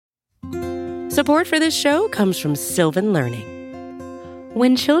Support for this show comes from Sylvan Learning.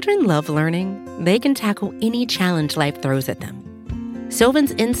 When children love learning, they can tackle any challenge life throws at them.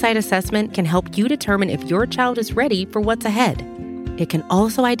 Sylvan's Insight Assessment can help you determine if your child is ready for what's ahead. It can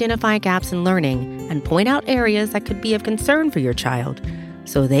also identify gaps in learning and point out areas that could be of concern for your child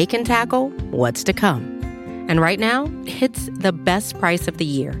so they can tackle what's to come. And right now, it's the best price of the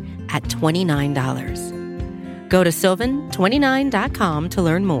year at $29. Go to sylvan29.com to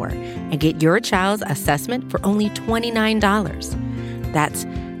learn more and get your child's assessment for only $29. That's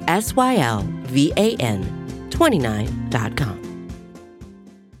SYLVAN 29.com.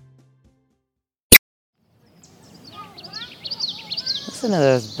 Listen to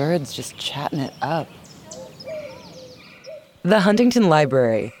those birds just chatting it up. The Huntington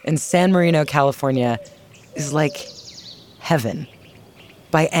Library in San Marino, California is like heaven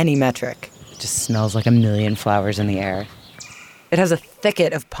by any metric. It just smells like a million flowers in the air. It has a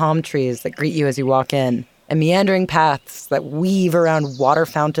thicket of palm trees that greet you as you walk in, and meandering paths that weave around water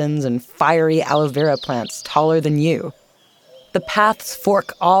fountains and fiery aloe vera plants taller than you. The paths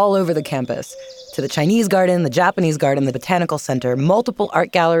fork all over the campus, to the Chinese garden, the Japanese garden, the botanical center, multiple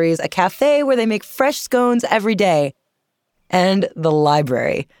art galleries, a cafe where they make fresh scones every day, and the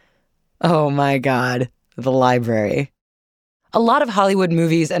library. Oh my God, the library. A lot of Hollywood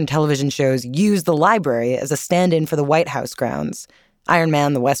movies and television shows use the library as a stand-in for the White House grounds. Iron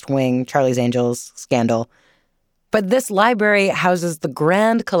Man, The West Wing, Charlie's Angels, Scandal. But this library houses the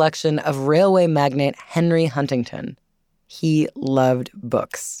grand collection of railway magnate Henry Huntington. He loved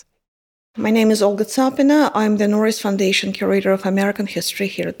books. My name is Olga Tsapina. I'm the Norris Foundation Curator of American History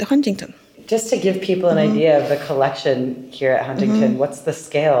here at the Huntington. Just to give people an idea of the collection here at Huntington, what's the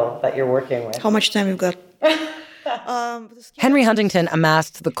scale that you're working with? How much time you've got? Henry Huntington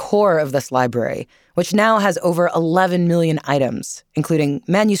amassed the core of this library, which now has over 11 million items, including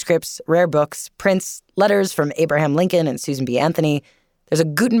manuscripts, rare books, prints, letters from Abraham Lincoln and Susan B. Anthony. There's a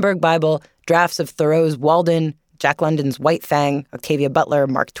Gutenberg Bible, drafts of Thoreau's Walden, Jack London's White Fang, Octavia Butler,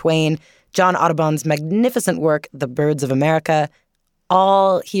 Mark Twain, John Audubon's magnificent work, The Birds of America,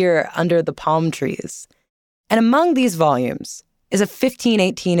 all here under the palm trees. And among these volumes is a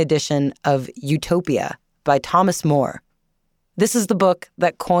 1518 edition of Utopia by Thomas More. This is the book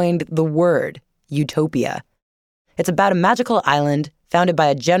that coined the word utopia. It's about a magical island founded by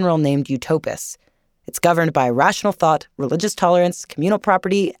a general named Utopus. It's governed by rational thought, religious tolerance, communal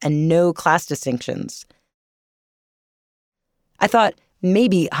property, and no class distinctions. I thought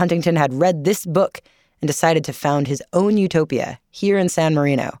maybe Huntington had read this book and decided to found his own utopia here in San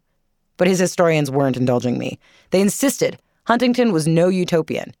Marino. But his historians weren't indulging me. They insisted Huntington was no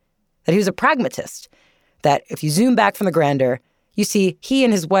utopian, that he was a pragmatist, that if you zoom back from the grandeur, you see he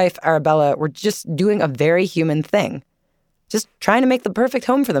and his wife, Arabella, were just doing a very human thing, just trying to make the perfect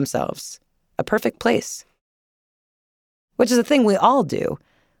home for themselves, a perfect place. Which is a thing we all do.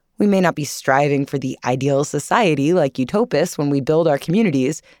 We may not be striving for the ideal society like Utopus when we build our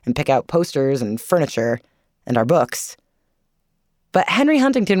communities and pick out posters and furniture and our books. But Henry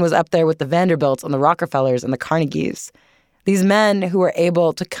Huntington was up there with the Vanderbilts and the Rockefellers and the Carnegies. These men who were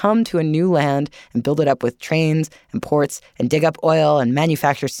able to come to a new land and build it up with trains and ports and dig up oil and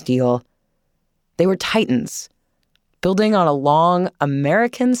manufacture steel. They were titans, building on a long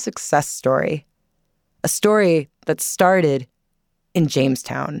American success story. A story that started in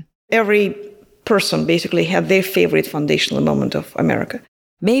Jamestown. Every person basically had their favorite foundational moment of America.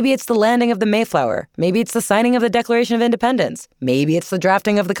 Maybe it's the landing of the Mayflower. Maybe it's the signing of the Declaration of Independence. Maybe it's the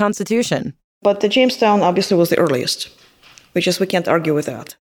drafting of the Constitution. But the Jamestown obviously was the earliest, which is we can't argue with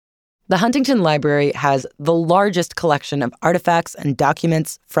that. The Huntington Library has the largest collection of artifacts and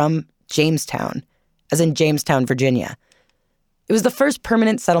documents from Jamestown, as in Jamestown, Virginia. It was the first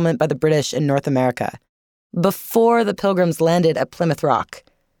permanent settlement by the British in North America, before the Pilgrims landed at Plymouth Rock.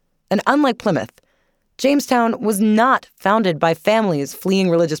 And unlike Plymouth, Jamestown was not founded by families fleeing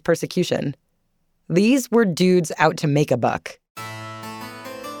religious persecution. These were dudes out to make a buck.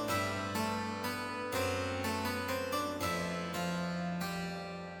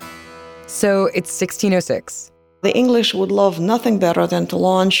 So it's 1606. The English would love nothing better than to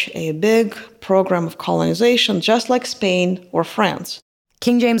launch a big program of colonization, just like Spain or France.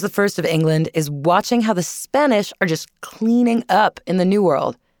 King James I of England is watching how the Spanish are just cleaning up in the New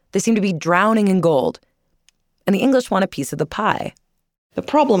World. They seem to be drowning in gold. And the English want a piece of the pie. The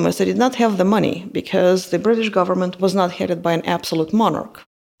problem is they did not have the money because the British government was not headed by an absolute monarch.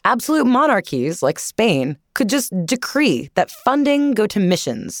 Absolute monarchies, like Spain, could just decree that funding go to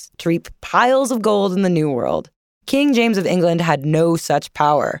missions to reap piles of gold in the New World. King James of England had no such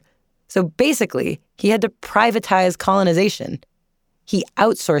power. So basically, he had to privatize colonization. He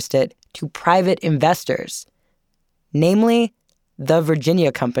outsourced it to private investors, namely the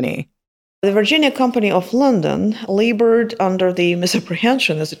Virginia Company. The Virginia Company of London labored under the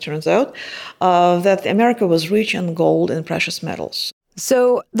misapprehension, as it turns out, that America was rich in gold and precious metals.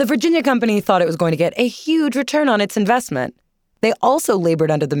 So the Virginia Company thought it was going to get a huge return on its investment. They also labored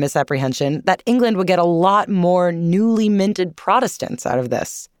under the misapprehension that England would get a lot more newly minted Protestants out of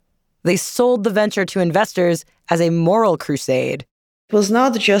this. They sold the venture to investors as a moral crusade. It was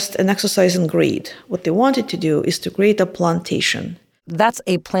not just an exercise in greed. What they wanted to do is to create a plantation. That's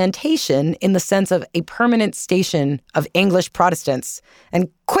a plantation in the sense of a permanent station of English Protestants. And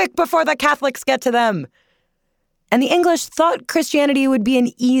quick before the Catholics get to them! And the English thought Christianity would be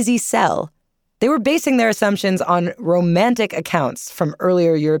an easy sell. They were basing their assumptions on romantic accounts from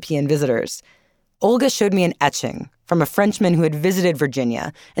earlier European visitors. Olga showed me an etching from a Frenchman who had visited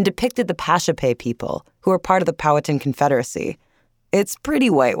Virginia and depicted the Pachape people, who were part of the Powhatan Confederacy. It's pretty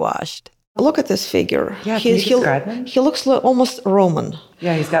whitewashed. Look at this figure. Yeah, can you describe him? He looks almost Roman.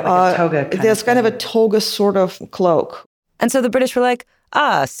 Yeah, he's got like a toga. There's kind of a toga sort of cloak. And so the British were like,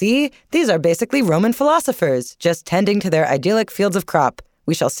 see, these are basically Roman philosophers, just tending to their idyllic fields of crop.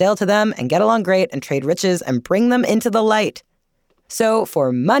 We shall sail to them and get along great and trade riches and bring them into the light. So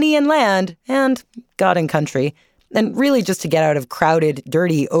for money and land, and God and country, and really just to get out of crowded,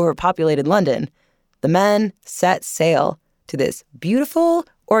 dirty, overpopulated London, the men set sail to this beautiful,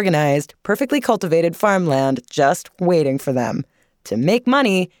 organized, perfectly cultivated farmland just waiting for them to make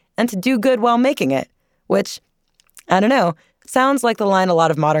money and to do good while making it, which, I don't know, sounds like the line a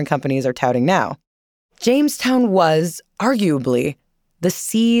lot of modern companies are touting now. Jamestown was, arguably, the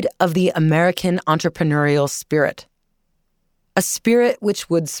seed of the American entrepreneurial spirit. A spirit which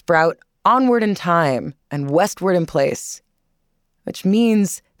would sprout onward in time and westward in place, which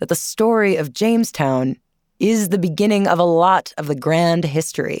means that the story of Jamestown is the beginning of a lot of the grand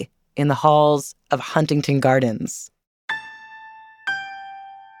history in the halls of Huntington Gardens.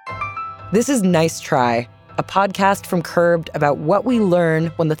 This is Nice Try, a podcast from Curbed about what we learn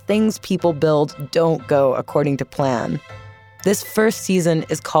when the things people build don't go according to plan. This first season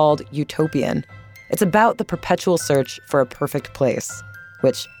is called Utopian. It's about the perpetual search for a perfect place,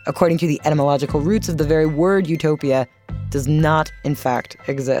 which, according to the etymological roots of the very word utopia, does not, in fact,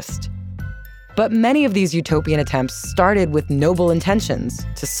 exist. But many of these utopian attempts started with noble intentions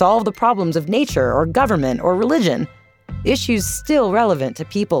to solve the problems of nature or government or religion, issues still relevant to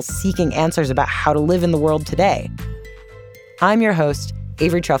people seeking answers about how to live in the world today. I'm your host,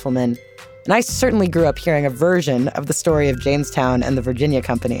 Avery Trufelman, and I certainly grew up hearing a version of the story of Jamestown and the Virginia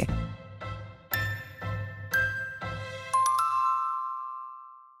Company.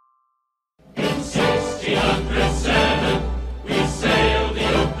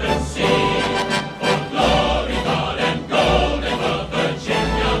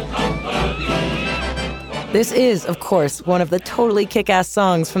 This is, of course, one of the totally kick-ass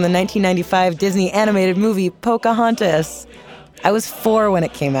songs from the 1995 Disney animated movie Pocahontas. I was 4 when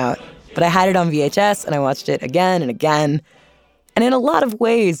it came out, but I had it on VHS and I watched it again and again. And in a lot of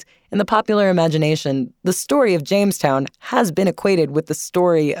ways, in the popular imagination, the story of Jamestown has been equated with the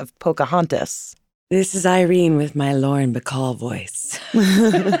story of Pocahontas. This is Irene with my Lauren Bacall voice.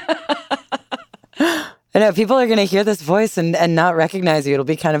 I know, people are going to hear this voice and not recognize you. It'll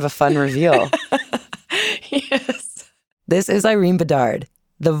be kind of a fun reveal. Yes. This is Irene Bedard,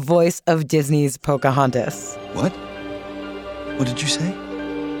 the voice of Disney's Pocahontas. What? What did you say?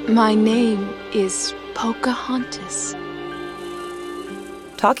 My name is Pocahontas.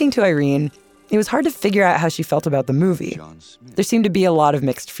 Talking to Irene, it was hard to figure out how she felt about the movie. There seemed to be a lot of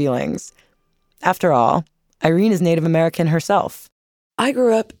mixed feelings. After all, Irene is Native American herself. I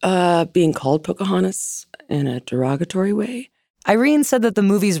grew up being called Pocahontas in a derogatory way. Irene said that the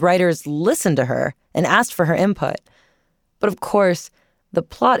movie's writers listened to her and asked for her input. But of course, the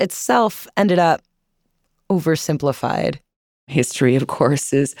plot itself ended up oversimplified. History, of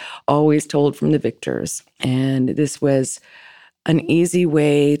course, is always told from the victors. And this was an easy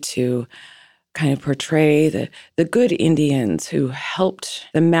way to kind of portray the good Indians who helped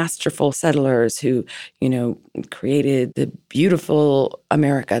the masterful settlers who, created the beautiful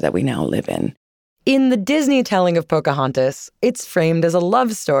America that we now live in. In the Disney telling of Pocahontas, it's framed as a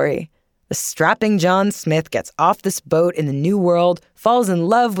love story. The strapping John Smith gets off this boat in the New World, falls in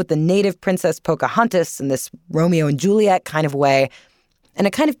love with the native princess Pocahontas in this Romeo and Juliet kind of way, and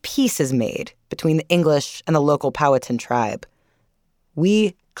a kind of peace is made between the English and the local Powhatan tribe.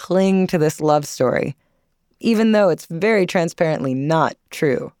 We cling to this love story, even though it's very transparently not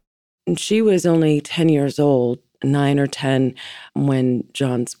true. And she was only 10 years old, 9 or 10, when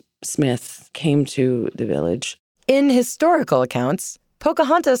John Smith came to the village. In historical accounts,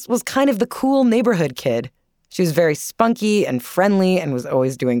 Pocahontas was kind of the cool neighborhood kid. She was very spunky and friendly and was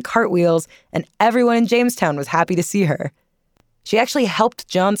always doing cartwheels, and everyone in Jamestown was happy to see her. She actually helped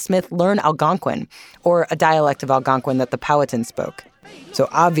John Smith learn Algonquin, or a dialect of Algonquin that the Powhatan spoke. So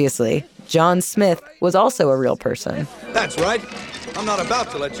obviously, John Smith was also a real person. That's right. I'm not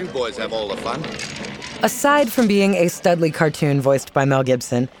about to let you boys have all the fun. Aside from being a Studley cartoon voiced by Mel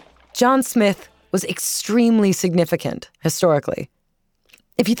Gibson, John Smith was extremely significant historically.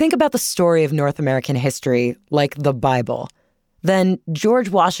 If you think about the story of North American history like the Bible, then George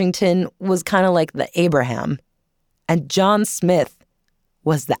Washington was kind of like the Abraham, and John Smith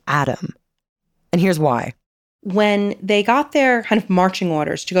was the Adam. And here's why. When they got their kind of marching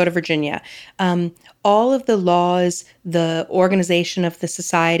orders to go to Virginia, all of the laws, the organization of the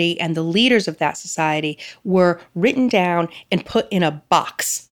society, and the leaders of that society were written down and put in a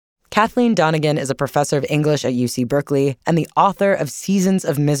box. Kathleen Donegan is a professor of English at UC Berkeley and the author of Seasons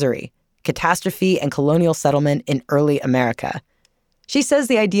of Misery, Catastrophe and Colonial Settlement in Early America. She says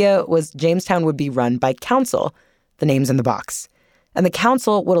the idea was Jamestown would be run by council, the name's in the box, and the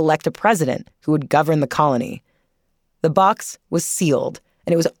council would elect a president who would govern the colony. The box was sealed,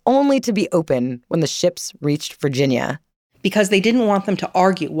 and it was only to be open when the ships reached Virginia. Because they didn't want them to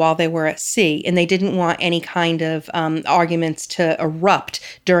argue while they were at sea, and they didn't want any kind of arguments to erupt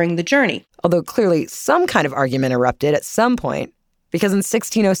during the journey. Although clearly some kind of argument erupted at some point, because in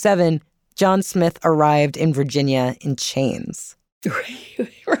 1607, John Smith arrived in Virginia in chains.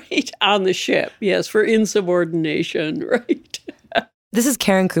 Right, on the ship, yes, for insubordination, right. This is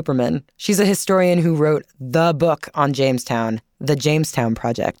Karen Cooperman. She's a historian who wrote the book on Jamestown, The Jamestown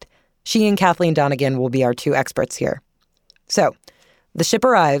Project. She and Kathleen Donegan will be our two experts here. So, the ship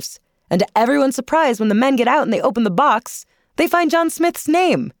arrives, and to everyone's surprise, when the men get out and they open the box, they find John Smith's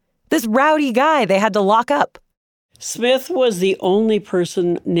name, this rowdy guy they had to lock up. Smith was the only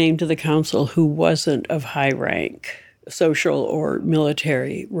person named to the council who wasn't of high rank, social or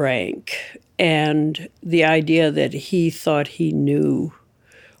military rank. And the idea that he thought he knew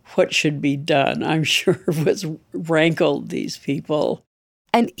what should be done, I'm sure was rankled these people.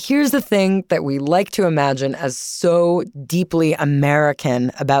 And here's the thing that we like to imagine as so deeply American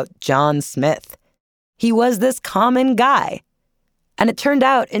about John Smith. He was this common guy. And it turned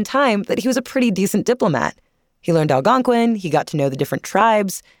out in time that he was a pretty decent diplomat. He learned Algonquin, he got to know the different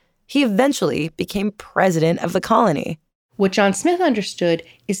tribes. He eventually became president of the colony. What John Smith understood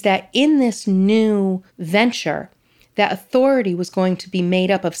is that in this new venture, that authority was going to be made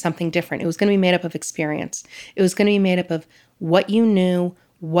up of something different. It was going to be made up of experience. It was going to be made up of what you knew,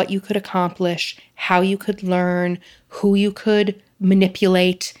 what you could accomplish, how you could learn, who you could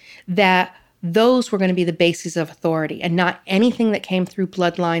manipulate, that those were going to be the bases of authority, and not anything that came through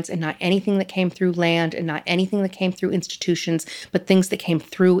bloodlines, and not anything that came through land, and not anything that came through institutions, but things that came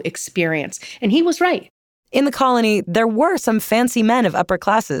through experience. And he was right. In the colony, there were some fancy men of upper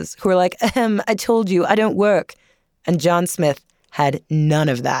classes who were like, I told you, I don't work. And John Smith had none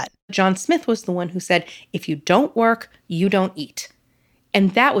of that. John Smith was the one who said, if you don't work, you don't eat.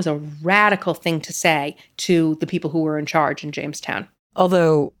 And that was a radical thing to say to the people who were in charge in Jamestown.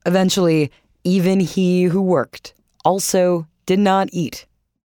 Although, eventually, even he who worked also did not eat.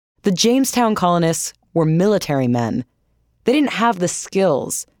 The Jamestown colonists were military men. They didn't have the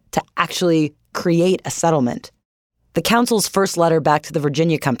skills to actually create a settlement. The council's first letter back to the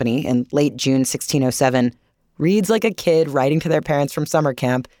Virginia Company in late June 1607 reads like a kid writing to their parents from summer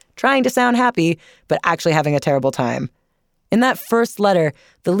camp, trying to sound happy, but actually having a terrible time. In that first letter,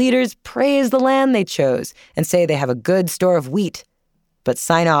 the leaders praise the land they chose and say they have a good store of wheat, but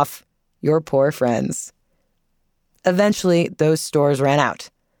sign off, your poor friends. Eventually, those stores ran out.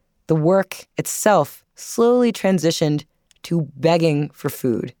 The work itself slowly transitioned to begging for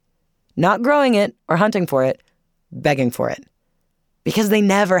food. Not growing it or hunting for it, begging for it. Because they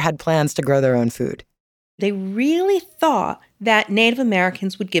never had plans to grow their own food. They really thought that Native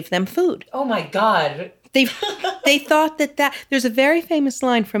Americans would give them food. Oh my God. They thought that there's a very famous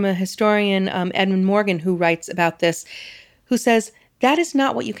line from a historian, Edmund Morgan, who writes about this, who says, that is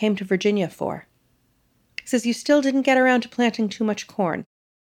not what you came to Virginia for. He says, you still didn't get around to planting too much corn.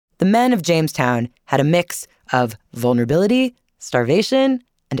 The men of Jamestown had a mix of vulnerability, starvation,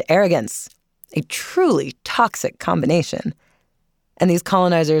 and arrogance, a truly toxic combination. And these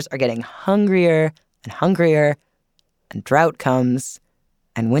colonizers are getting hungrier and hungrier, and drought comes,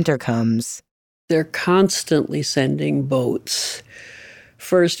 and winter comes. They're constantly sending boats,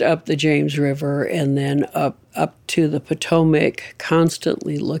 first up the James River and then up to the Potomac,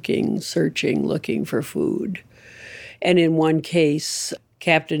 constantly searching, looking for food. And in one case,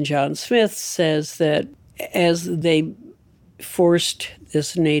 Captain John Smith says that as they forced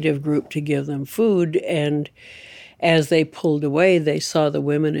this native group to give them food, and as they pulled away, they saw the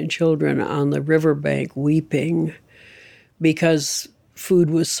women and children on the riverbank weeping because food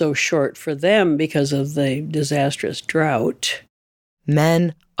was so short for them because of the disastrous drought.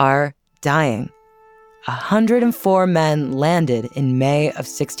 Men are dying. 104 men landed in May of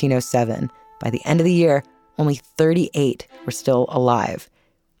 1607. By the end of the year, only 38 were still alive.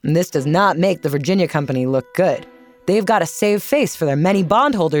 And this does not make the Virginia Company look good. They've got to save face for their many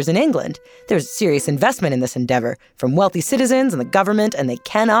bondholders in England. There's serious investment in this endeavor from wealthy citizens and the government, and they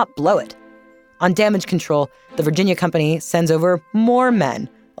cannot blow it. On damage control, the Virginia Company sends over more men,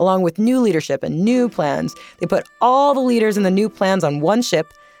 along with new leadership and new plans. They put all the leaders and the new plans on one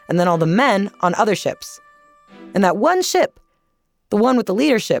ship, and then all the men on other ships. And that one ship, the one with the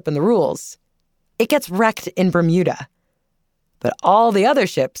leadership and the rules, it gets wrecked in Bermuda. But all the other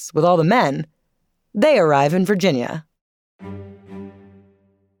ships with all the men, they arrive in Virginia.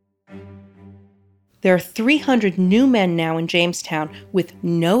 There are 300 new men now in Jamestown with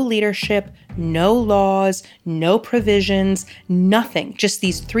no leadership, no laws, no provisions, nothing. Just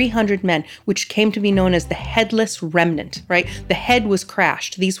these 300 men, which came to be known as the Headless Remnant, right? The head was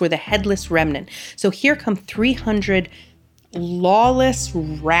crashed. These were the Headless Remnant. So here come 300 lawless,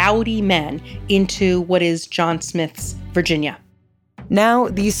 rowdy men into what is John Smith's Virginia. Now,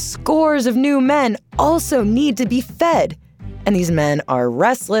 these scores of new men also need to be fed. And these men are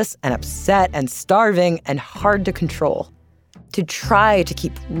restless and upset and starving and hard to control. To try to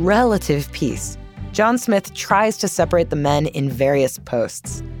keep relative peace, John Smith tries to separate the men in various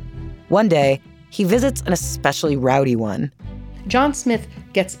posts. One day, he visits an especially rowdy one. John Smith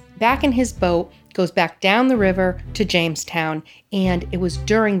gets back in his boat, goes back down the river to Jamestown, and it was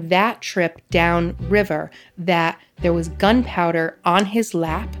during that trip down river that there was gunpowder on his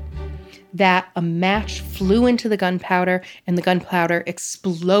lap, that a match flew into the gunpowder, and the gunpowder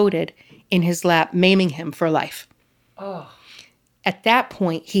exploded in his lap, maiming him for life. Oh. At that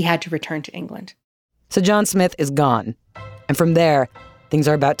point, he had to return to England. So John Smith is gone. And from there, things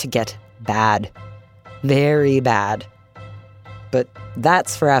are about to get bad. Very bad. But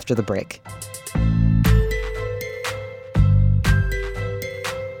that's for after the break.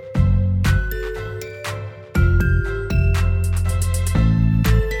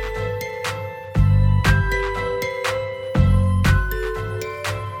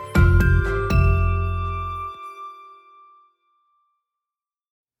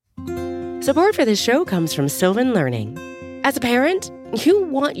 Support for this show comes from Sylvan Learning. As a parent, you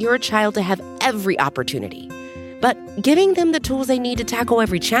want your child to have every opportunity, but giving them the tools they need to tackle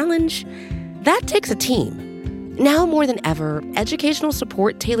every challenge, that takes a team. Now more than ever, educational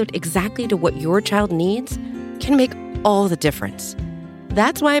support tailored exactly to what your child needs can make all the difference.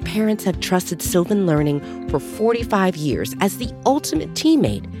 That's why parents have trusted Sylvan Learning for 45 years as the ultimate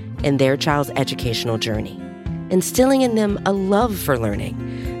teammate in their child's educational journey, instilling in them a love for learning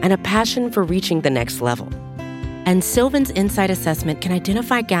and a passion for reaching the next level. And Sylvan's Insight Assessment can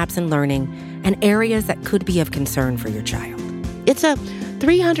identify gaps in learning and areas that could be of concern for your child. It's a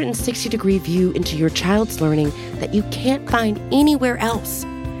 360-degree view into your child's learning that you can't find anywhere else,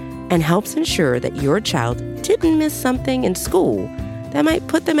 and helps ensure that your child didn't miss something in school that might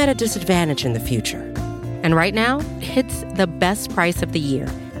put them at a disadvantage in the future. And right now, it's the best price of the year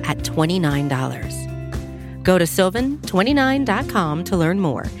at $29. Go to sylvan29.com to learn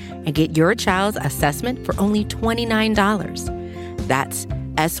more and get your child's assessment for only $29. That's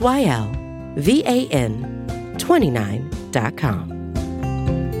SYLVAN29.com.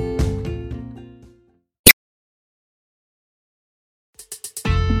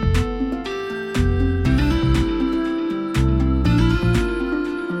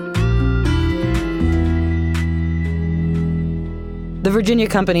 The Virginia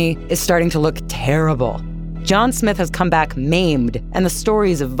Company is starting to look terrible. John Smith has come back maimed, and the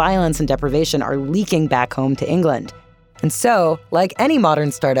stories of violence and deprivation are leaking back home to England. And so, like any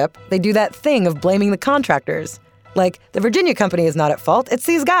modern startup, they do that thing of blaming the contractors. Like, the Virginia Company is not at fault, it's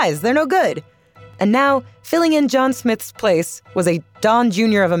these guys, they're no good. And now, filling in John Smith's place was a Don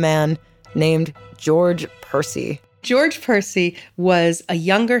Jr. of a man named George Percy. George Percy was a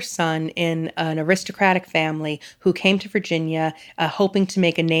younger son in an aristocratic family who came to Virginia hoping to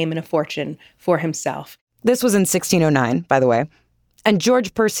make a name and a fortune for himself. This was in 1609, by the way. And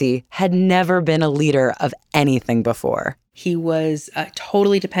George Percy had never been a leader of anything before. He was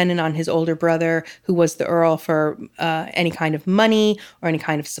totally dependent on his older brother, who was the Earl, for any kind of money or any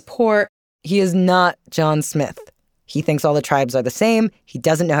kind of support. He is not John Smith. He thinks all the tribes are the same. He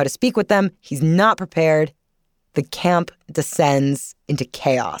doesn't know how to speak with them. He's not prepared. The camp descends into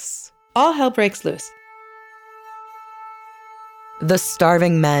chaos. All hell breaks loose. The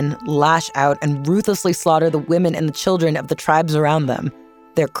starving men lash out and ruthlessly slaughter the women and the children of the tribes around them.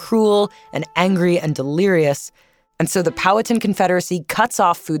 They're cruel and angry and delirious, and so the Powhatan Confederacy cuts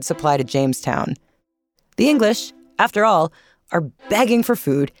off food supply to Jamestown. The English, after all, are begging for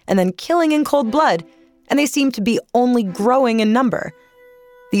food and then killing in cold blood, and they seem to be only growing in number.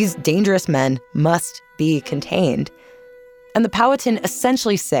 These dangerous men must be contained. And the Powhatan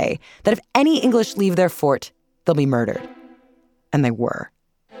essentially say that if any English leave their fort, they'll be murdered. And they were.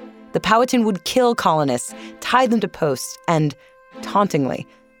 The Powhatan would kill colonists, tie them to posts, and, tauntingly,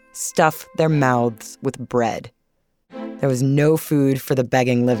 stuff their mouths with bread. There was no food for the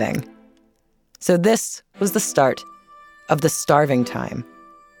begging living. So this was the start of the starving time.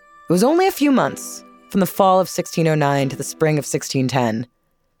 It was only a few months, from the fall of 1609 to the spring of 1610.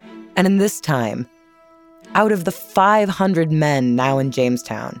 And in this time, out of the 500 men now in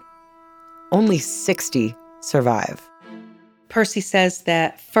Jamestown, only 60 survive. Percy says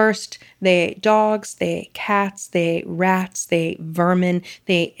that first they ate dogs, they ate cats, they ate rats, they ate vermin,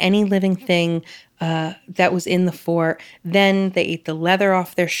 they ate any living thing that was in the fort. Then they ate the leather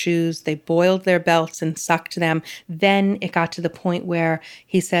off their shoes, they boiled their belts and sucked them. Then it got to the point where,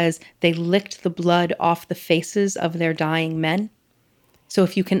 he says, they licked the blood off the faces of their dying men. So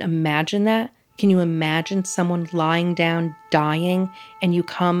if you can imagine that, can you imagine someone lying down dying and you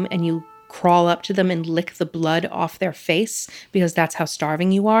come and you crawl up to them and lick the blood off their face because that's how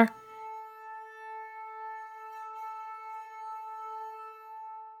starving you are?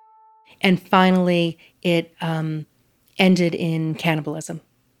 And finally, it ended in cannibalism,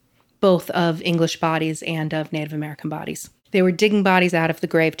 both of English bodies and of Native American bodies. They were digging bodies out of the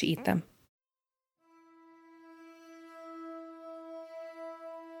grave to eat them.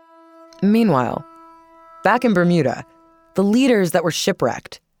 Meanwhile, back in Bermuda, the leaders that were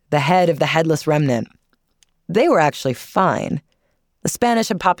shipwrecked, the head of the headless remnant, they were actually fine. The Spanish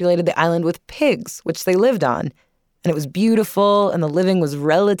had populated the island with pigs, which they lived on, and it was beautiful and the living was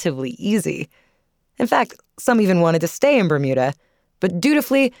relatively easy. In fact, some even wanted to stay in Bermuda, but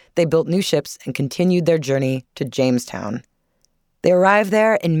dutifully, they built new ships and continued their journey to Jamestown. They arrived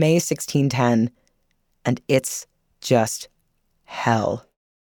there in May 1610, and it's just hell.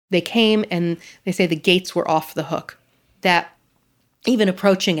 They came and they say the gates were off the hook, that even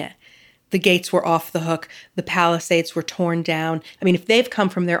approaching it, the gates were off the hook, the palisades were torn down. I mean, if they've come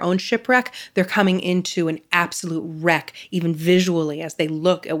from their own shipwreck, they're coming into an absolute wreck, even visually, as they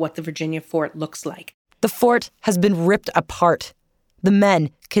look at what the Virginia fort looks like. The fort has been ripped apart. The men,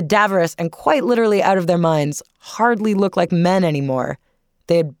 cadaverous and quite literally out of their minds, hardly look like men anymore.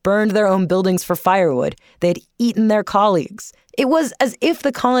 They had burned their own buildings for firewood. They had eaten their colleagues. It was as if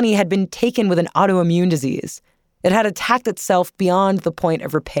the colony had been taken with an autoimmune disease. It had attacked itself beyond the point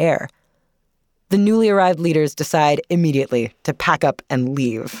of repair. The newly arrived leaders decide immediately to pack up and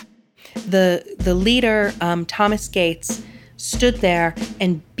leave. The leader, Thomas Gates, stood there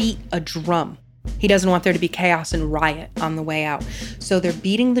and beat a drum. He doesn't want there to be chaos and riot on the way out. So they're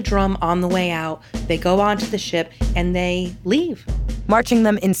beating the drum on the way out. They go onto the ship and they leave. Marching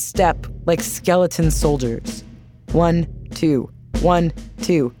them in step like skeleton soldiers. 1, 2, 1,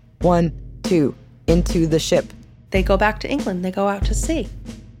 2, 1, 2, into the ship. They go back to England. They go out to sea.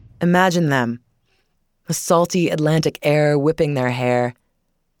 Imagine them. The salty Atlantic air whipping their hair.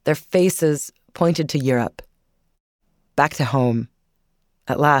 Their faces pointed to Europe. Back to home.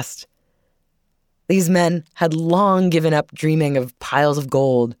 At last. These men had long given up dreaming of piles of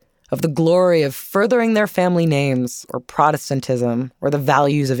gold, of the glory of furthering their family names, or Protestantism, or the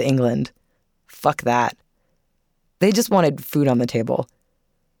values of England. Fuck that. They just wanted food on the table.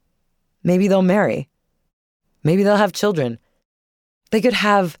 Maybe they'll marry. Maybe they'll have children. They could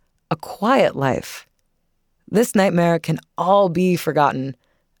have a quiet life. This nightmare can all be forgotten,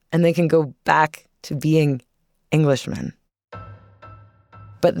 and they can go back to being Englishmen.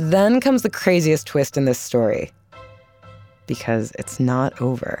 But then comes the craziest twist in this story, because it's not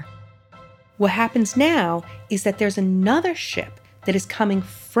over. What happens now is that there's another ship that is coming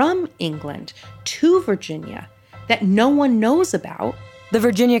from England to Virginia that no one knows about. The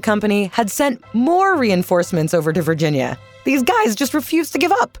Virginia Company had sent more reinforcements over to Virginia. These guys just refused to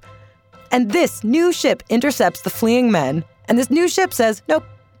give up. And this new ship intercepts the fleeing men, and this new ship says, nope,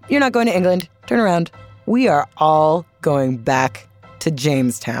 you're not going to England. Turn around. We are all going back to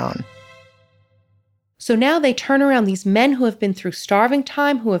Jamestown. So now they turn around. These men who have been through starving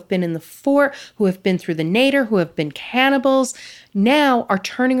time, who have been in the fort, who have been through the nadir, who have been cannibals, now are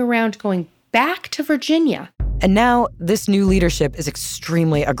turning around going back to Virginia. And now this new leadership is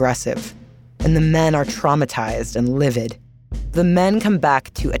extremely aggressive, and the men are traumatized and livid. The men come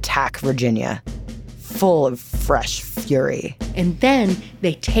back to attack Virginia. full of fresh fury. And then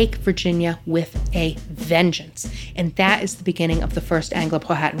they take Virginia with a vengeance. And that is the beginning of the First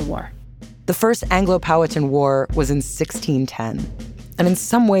Anglo-Powhatan War. The First Anglo-Powhatan War was in 1610. And in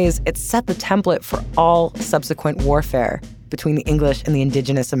some ways, it set the template for all subsequent warfare between the English and the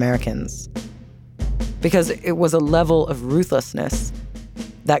indigenous Americans. Because it was a level of ruthlessness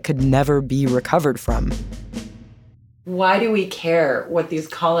that could never be recovered from. Why do we care what these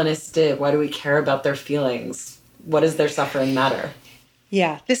colonists did? Why do we care about their feelings? What does their suffering matter?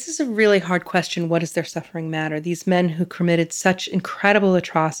 Yeah, this is a really hard question. What does their suffering matter? These men who committed such incredible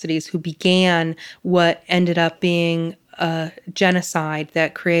atrocities, who began what ended up being a genocide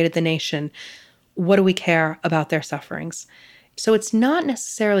that created the nation, what do we care about their sufferings? So it's not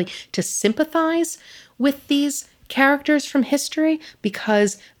necessarily to sympathize with these characters from history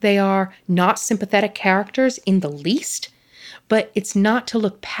because they are not sympathetic characters in the least, but it's not to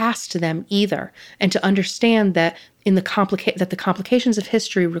look past them either and to understand that the complications of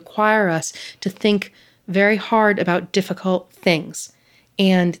history require us to think very hard about difficult things.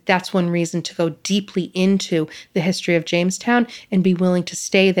 And that's one reason to go deeply into the history of Jamestown and be willing to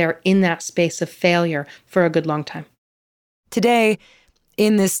stay there in that space of failure for a good long time. Today,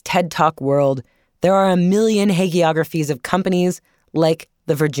 in this TED Talk world, there are a million hagiographies of companies like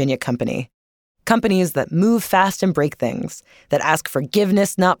the Virginia Company. Companies that move fast and break things, that ask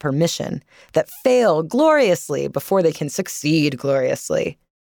forgiveness, not permission, that fail gloriously before they can succeed gloriously.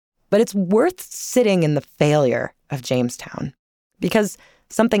 But it's worth sitting in the failure of Jamestown, because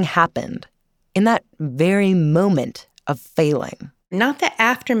something happened in that very moment of failing. Not the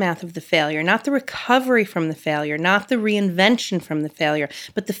aftermath of the failure, not the recovery from the failure, not the reinvention from the failure,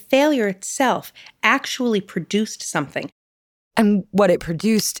 but the failure itself actually produced something. And what it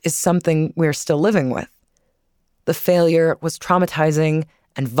produced is something we're still living with. The failure was traumatizing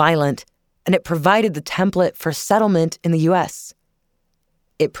and violent, and it provided the template for settlement in the U.S.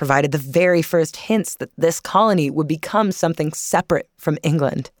 It provided the very first hints that this colony would become something separate from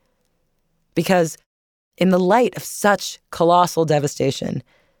England. Because in the light of such colossal devastation,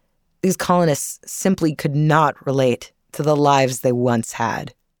 these colonists simply could not relate to the lives they once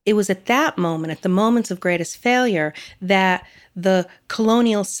had. It was at that moment, at the moments of greatest failure, that the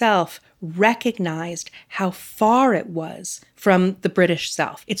colonial South recognized how far it was from the British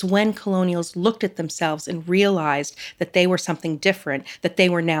South. It's when colonials looked at themselves and realized that they were something different, that they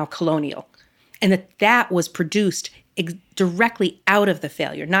were now colonial, and that was produced directly out of the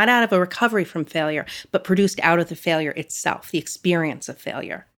failure, not out of a recovery from failure, but produced out of the failure itself, the experience of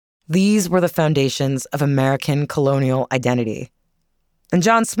failure. These were the foundations of American colonial identity. And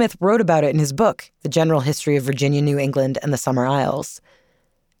John Smith wrote about it in his book, The General History of Virginia, New England, and the Summer Isles.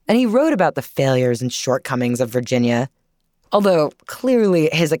 And he wrote about the failures and shortcomings of Virginia, although clearly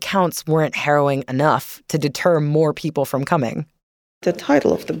his accounts weren't harrowing enough to deter more people from coming. The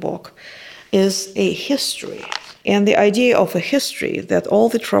title of the book is A History, and the idea of a history that all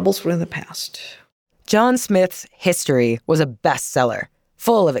the troubles were in the past. John Smith's History was a bestseller,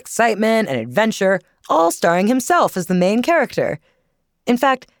 full of excitement and adventure, all starring himself as the main character. In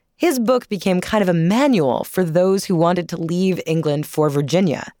fact, his book became kind of a manual for those who wanted to leave England for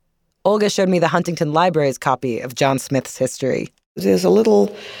Virginia. Olga showed me the Huntington Library's copy of John Smith's History. There's a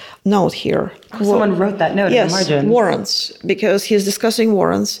little note here. Someone wrote that note in the margin. Yes, warrants, because he's discussing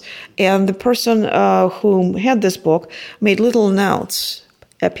warrants, and the person who had this book made little notes.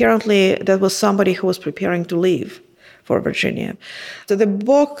 Apparently, that was somebody who was preparing to leave for Virginia. So the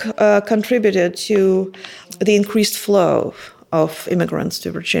book contributed to the increased flow of immigrants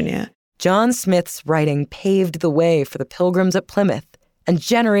to Virginia. John Smith's writing paved the way for the Pilgrims at Plymouth and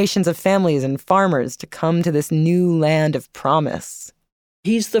generations of families and farmers to come to this new land of promise.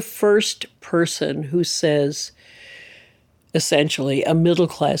 He's the first person who says, essentially, a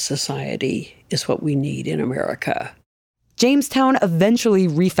middle-class society is what we need in America. Jamestown eventually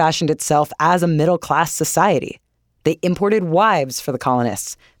refashioned itself as a middle-class society. They imported wives for the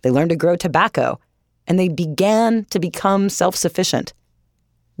colonists. They learned to grow tobacco. And they began to become self-sufficient.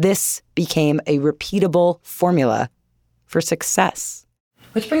 This became a repeatable formula for success.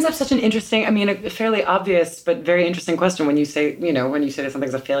 Which brings up such an interesting, a fairly obvious but very interesting question when you say that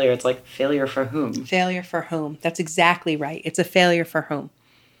something's a failure, it's like failure for whom? Failure for whom? That's exactly right. It's a failure for whom?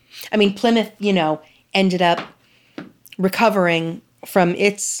 Plymouth, ended up recovering from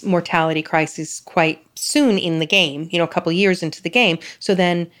its mortality crisis quite soon in the game, a couple years into the game. So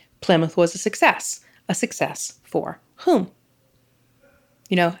then Plymouth was a success. A success for whom?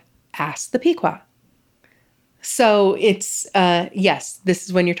 Ask the Pequot. So it's, yes, this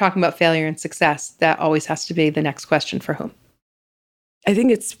is when you're talking about failure and success, that always has to be the next question, for whom? I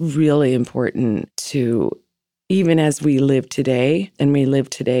think it's really important to, even as we live today, and we live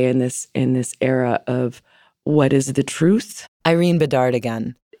today in this era of what is the truth. Irene Bedard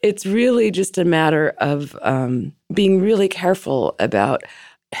again. It's really just a matter of being really careful about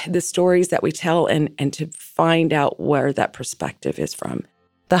the stories that we tell and to find out where that perspective is from.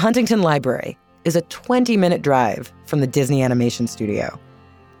 The Huntington Library is a 20-minute drive from the Disney Animation Studio.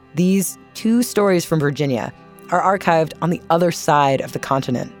 These 2 stories from Virginia are archived on the other side of the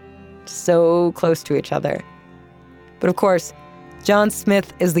continent, so close to each other. But of course, John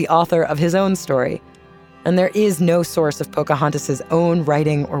Smith is the author of his own story, and there is no source of Pocahontas' own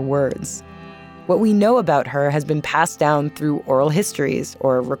writing or words. What we know about her has been passed down through oral histories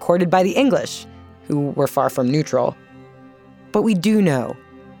or recorded by the English, who were far from neutral. But we do know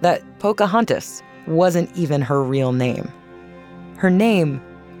that Pocahontas wasn't even her real name. Her name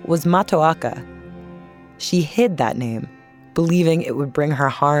was Matoaka. She hid that name, believing it would bring her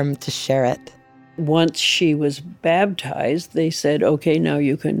harm to share it. Once she was baptized, they said, okay, now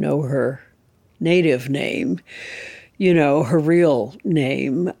you can know her native name, her real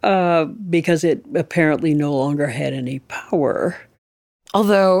name, because it apparently no longer had any power.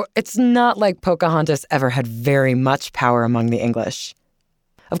 Although it's not like Pocahontas ever had very much power among the English.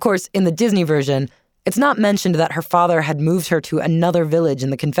 Of course, in the Disney version, it's not mentioned that her father had moved her to another village in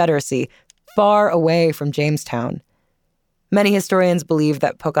the Confederacy, far away from Jamestown. Many historians believe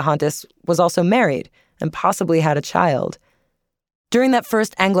that Pocahontas was also married and possibly had a child. During that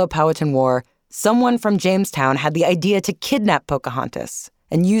first Anglo-Powhatan War, someone from Jamestown had the idea to kidnap Pocahontas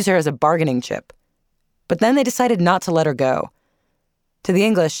and use her as a bargaining chip. But then they decided not to let her go. To the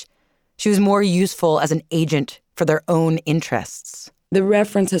English, she was more useful as an agent for their own interests. The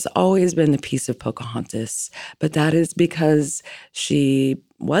reference has always been the Peace of Pocahontas, but that is because she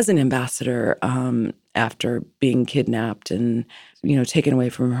was an ambassador after being kidnapped and, taken away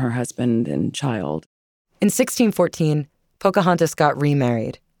from her husband and child. In 1614, Pocahontas got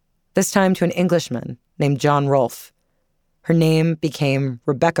remarried, this time to an Englishman named John Rolfe. Her name became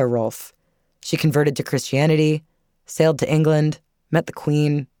Rebecca Rolfe. She converted to Christianity, sailed to England, met the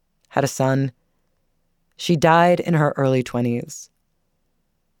Queen, had a son. She died in her early 20s.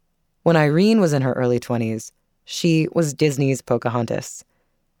 When Irene was in her early 20s, she was Disney's Pocahontas,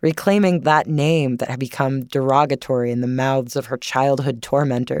 reclaiming that name that had become derogatory in the mouths of her childhood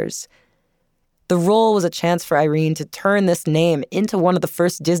tormentors. The role was a chance for Irene to turn this name into one of the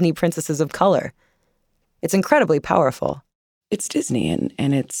first Disney princesses of color. It's incredibly powerful. It's Disney,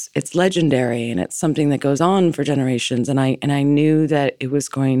 and it's legendary, and it's something that goes on for generations. And I knew that it was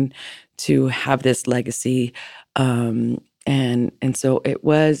going to have this legacy, and so it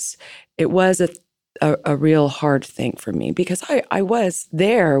was a real hard thing for me, because I was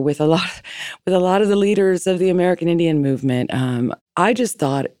there with a lot of the leaders of the American Indian movement. I just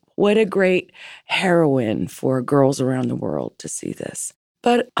thought, what a great heroine for girls around the world to see this.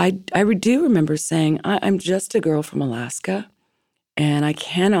 But I do remember saying, I'm just a girl from Alaska, and I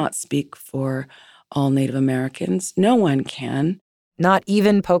cannot speak for all Native Americans. No one can. Not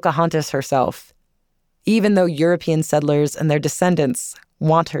even Pocahontas herself, even though European settlers and their descendants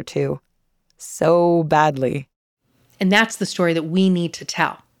want her to so badly. And that's the story that we need to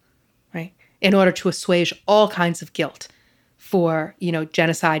tell, right? In order to assuage all kinds of guilt for,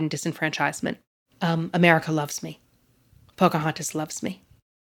 genocide and disenfranchisement. America loves me. Pocahontas loves me.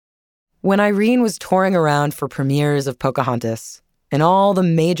 When Irene was touring around for premieres of Pocahontas in all the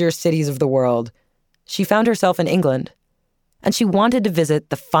major cities of the world, she found herself in England, and she wanted to visit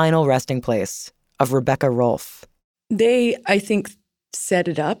the final resting place of Rebecca Rolfe. They, I think, set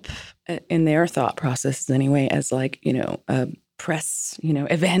it up in their thought processes anyway as a press,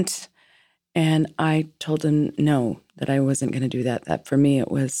 event. And I told them no, that I wasn't going to do that. That for me, it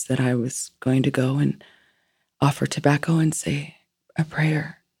was that I was going to go and offer tobacco and say a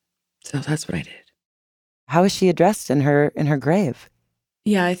prayer. So that's what I did. How is she addressed in her grave?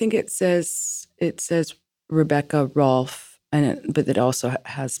 Yeah, I think it says Rebecca Rolfe, but it also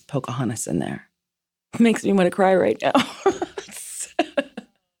has Pocahontas in there. It makes me want to cry right now.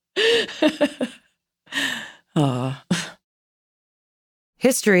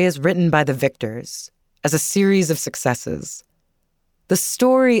 History is written by the victors as a series of successes. The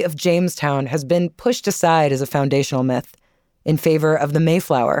story of Jamestown has been pushed aside as a foundational myth in favor of the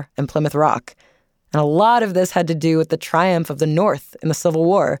Mayflower and Plymouth Rock. And a lot of this had to do with the triumph of the North in the Civil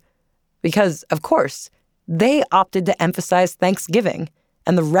War. Because, of course, they opted to emphasize Thanksgiving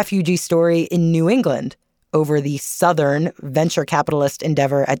and the refugee story in New England over the Southern venture capitalist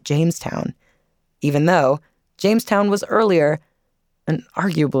endeavor at Jamestown, even though Jamestown was earlier and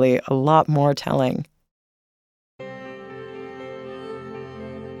arguably a lot more telling.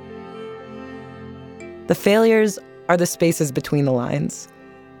 The failures are the spaces between the lines,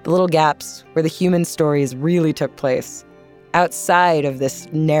 the little gaps where the human stories really took place, outside of this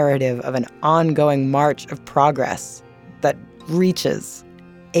narrative of an ongoing march of progress that reaches,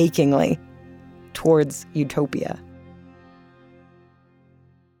 achingly, towards utopia.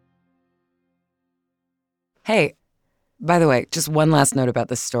 Hey, by the way, just one last note about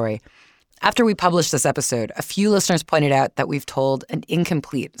this story. After we published this episode, a few listeners pointed out that we've told an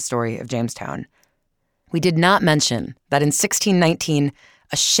incomplete story of Jamestown. We did not mention that in 1619,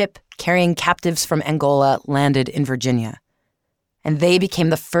 a ship carrying captives from Angola landed in Virginia, and they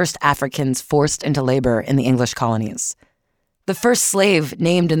became the first Africans forced into labor in the English colonies. The first slave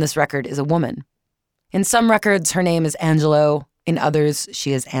named in this record is a woman. In some records, her name is Angelo. In others,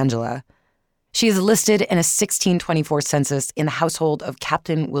 she is Angela. She is listed in a 1624 census in the household of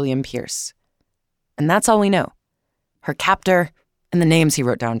Captain William Pierce. And that's all we know. Her captor and the names he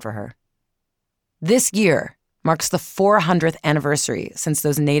wrote down for her. This year marks the 400th anniversary since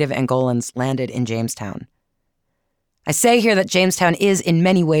those native Angolans landed in Jamestown. I say here that Jamestown is, in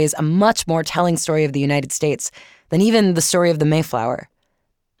many ways, a much more telling story of the United States than even the story of the Mayflower.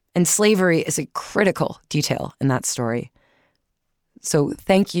 And slavery is a critical detail in that story. So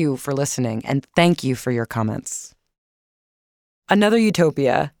thank you for listening, and thank you for your comments. Another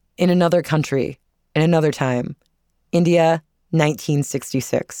utopia, in another country, in another time. India,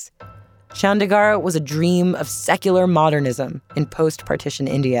 1966. Chandigarh was a dream of secular modernism in post-partition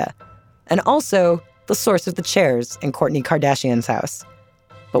India, and also the source of the chairs in Kourtney Kardashian's house.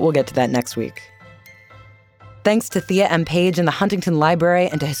 But we'll get to that next week. Thanks to Thea M. Page in the Huntington Library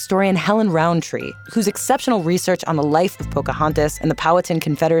and to historian Helen Roundtree, whose exceptional research on the life of Pocahontas and the Powhatan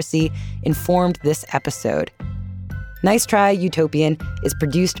Confederacy informed this episode. Nice Try, Utopian is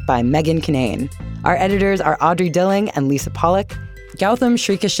produced by Megan Kinane. Our editors are Audrey Dilling and Lisa Pollock. Gautam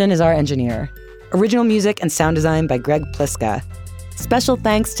Srikishan is our engineer. Original music and sound design by Greg Pliska. Special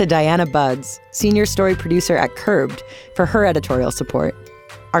thanks to Diana Buds, senior story producer at Curbed, for her editorial support.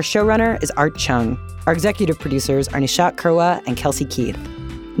 Our showrunner is Art Chung. Our executive producers are Nishat Kurwa and Kelsey Keith.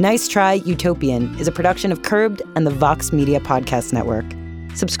 Nice Try, Utopian is a production of Curbed and the Vox Media Podcast Network.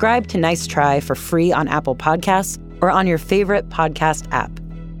 Subscribe to Nice Try for free on Apple Podcasts or on your favorite podcast app.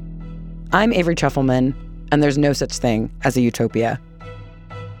 I'm Avery Trufelman, and there's no such thing as a utopia.